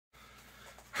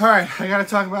Alright, I gotta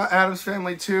talk about Addams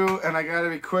Family 2, and I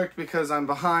gotta be quick because I'm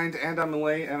behind and I'm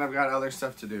late and I've got other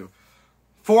stuff to do.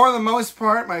 For the most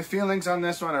part, my feelings on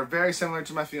this one are very similar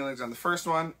to my feelings on the first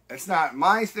one. It's not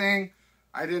my thing.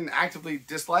 I didn't actively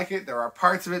dislike it. There are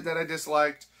parts of it that I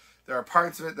disliked. There are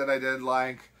parts of it that I did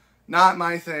like. Not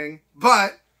my thing.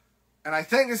 But, and I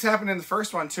think this happened in the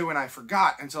first one too, and I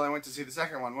forgot until I went to see the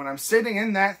second one. When I'm sitting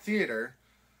in that theater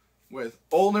with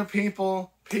older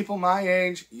people, people my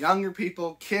age, younger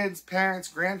people, kids, parents,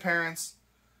 grandparents,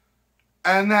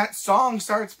 and that song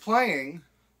starts playing,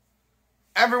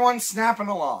 everyone's snapping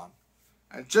along.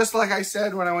 And just like I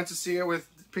said when I went to see it with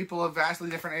people of vastly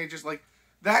different ages, like,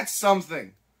 that's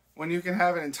something. When you can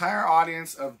have an entire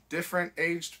audience of different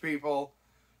aged people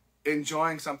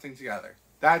enjoying something together.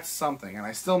 That's something. And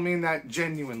I still mean that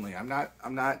genuinely. I'm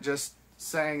not just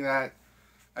saying that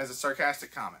as a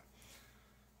sarcastic comment.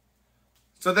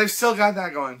 So they've still got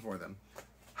that going for them.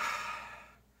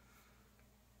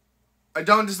 I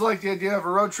don't dislike the idea of a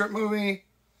road trip movie.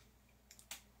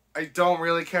 I don't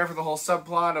really care for the whole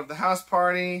subplot of the house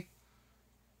party.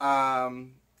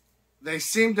 They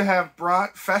seem to have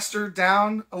brought Fester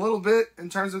down a little bit in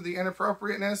terms of the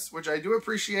inappropriateness, which I do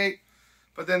appreciate.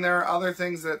 But then there are other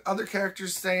things that other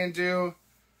characters say and do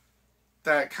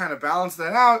that kind of balance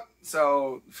that out.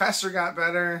 So Fester got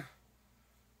better,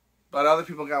 but other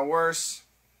people got worse.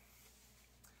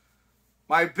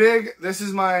 This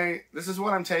is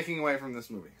what I'm taking away from this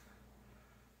movie.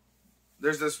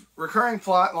 There's this recurring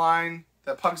plot line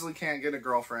that Pugsley can't get a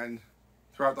girlfriend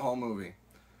throughout the whole movie.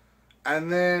 And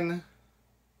then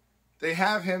they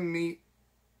have him meet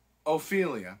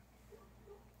Ophelia.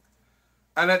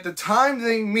 And at the time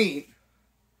they meet,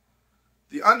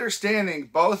 the understanding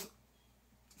both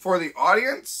for the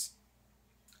audience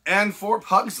and for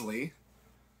Pugsley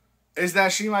is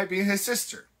that she might be his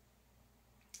sister.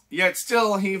 Yet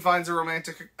still he finds a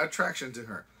romantic attraction to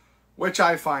her, which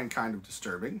I find kind of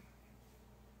disturbing.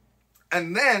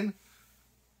 And then,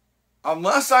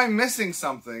 unless I'm missing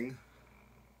something,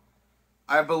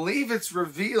 I believe it's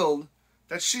revealed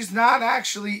that she's not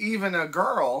actually even a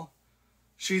girl.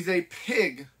 She's a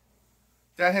pig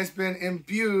that has been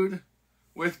imbued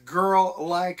with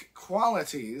girl-like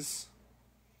qualities.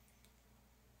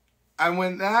 And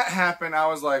when that happened, I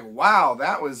was like, wow,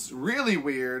 that was really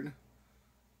weird.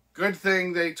 Good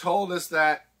thing they told us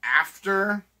that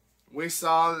after we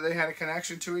saw that they had a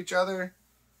connection to each other.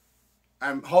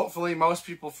 And hopefully most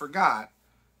people forgot.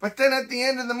 But then at the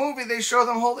end of the movie, they show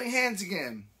them holding hands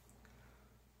again.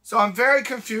 So I'm very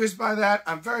confused by that.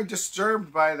 I'm very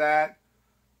disturbed by that.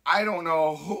 I don't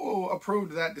know who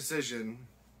approved that decision.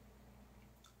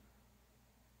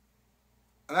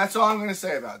 And that's all I'm going to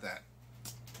say about that.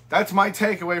 That's my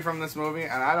takeaway from this movie,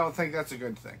 and I don't think that's a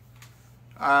good thing.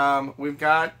 We've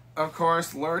got, of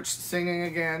course, Lurch singing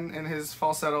again in his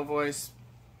falsetto voice.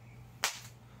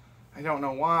 I don't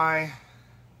know why.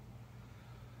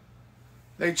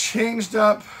 They changed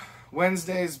up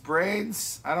Wednesday's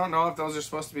braids. I don't know if those are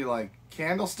supposed to be like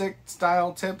candlestick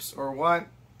style tips or what.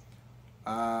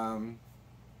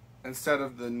 Instead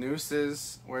of the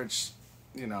nooses, which,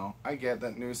 you know, I get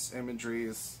that noose imagery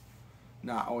is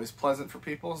not always pleasant for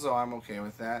people, so I'm okay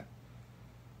with that.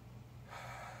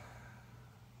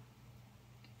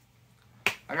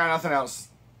 I got nothing else.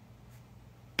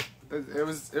 It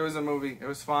was a movie. It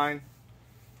was fine.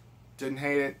 Didn't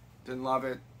hate it. Didn't love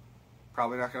it.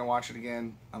 Probably not going to watch it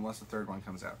again unless the third one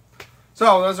comes out.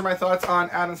 So, those are my thoughts on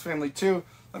Addams Family 2.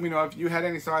 Let me know if you had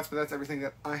any thoughts, but that's everything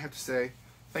that I have to say.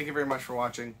 Thank you very much for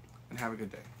watching, and have a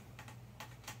good day.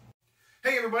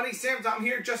 Hey everybody, Sam Tom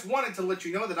here. Just wanted to let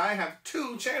you know that I have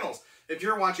 2 channels. If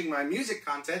you're watching my music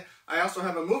content, I also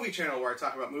have a movie channel where I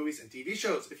talk about movies and TV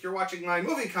shows. If you're watching my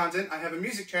movie content, I have a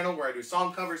music channel where I do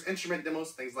song covers, instrument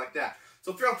demos, things like that.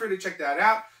 So feel free to check that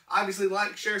out. Obviously,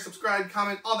 like, share, subscribe,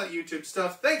 comment, all that YouTube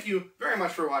stuff. Thank you very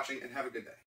much for watching, and have a good day.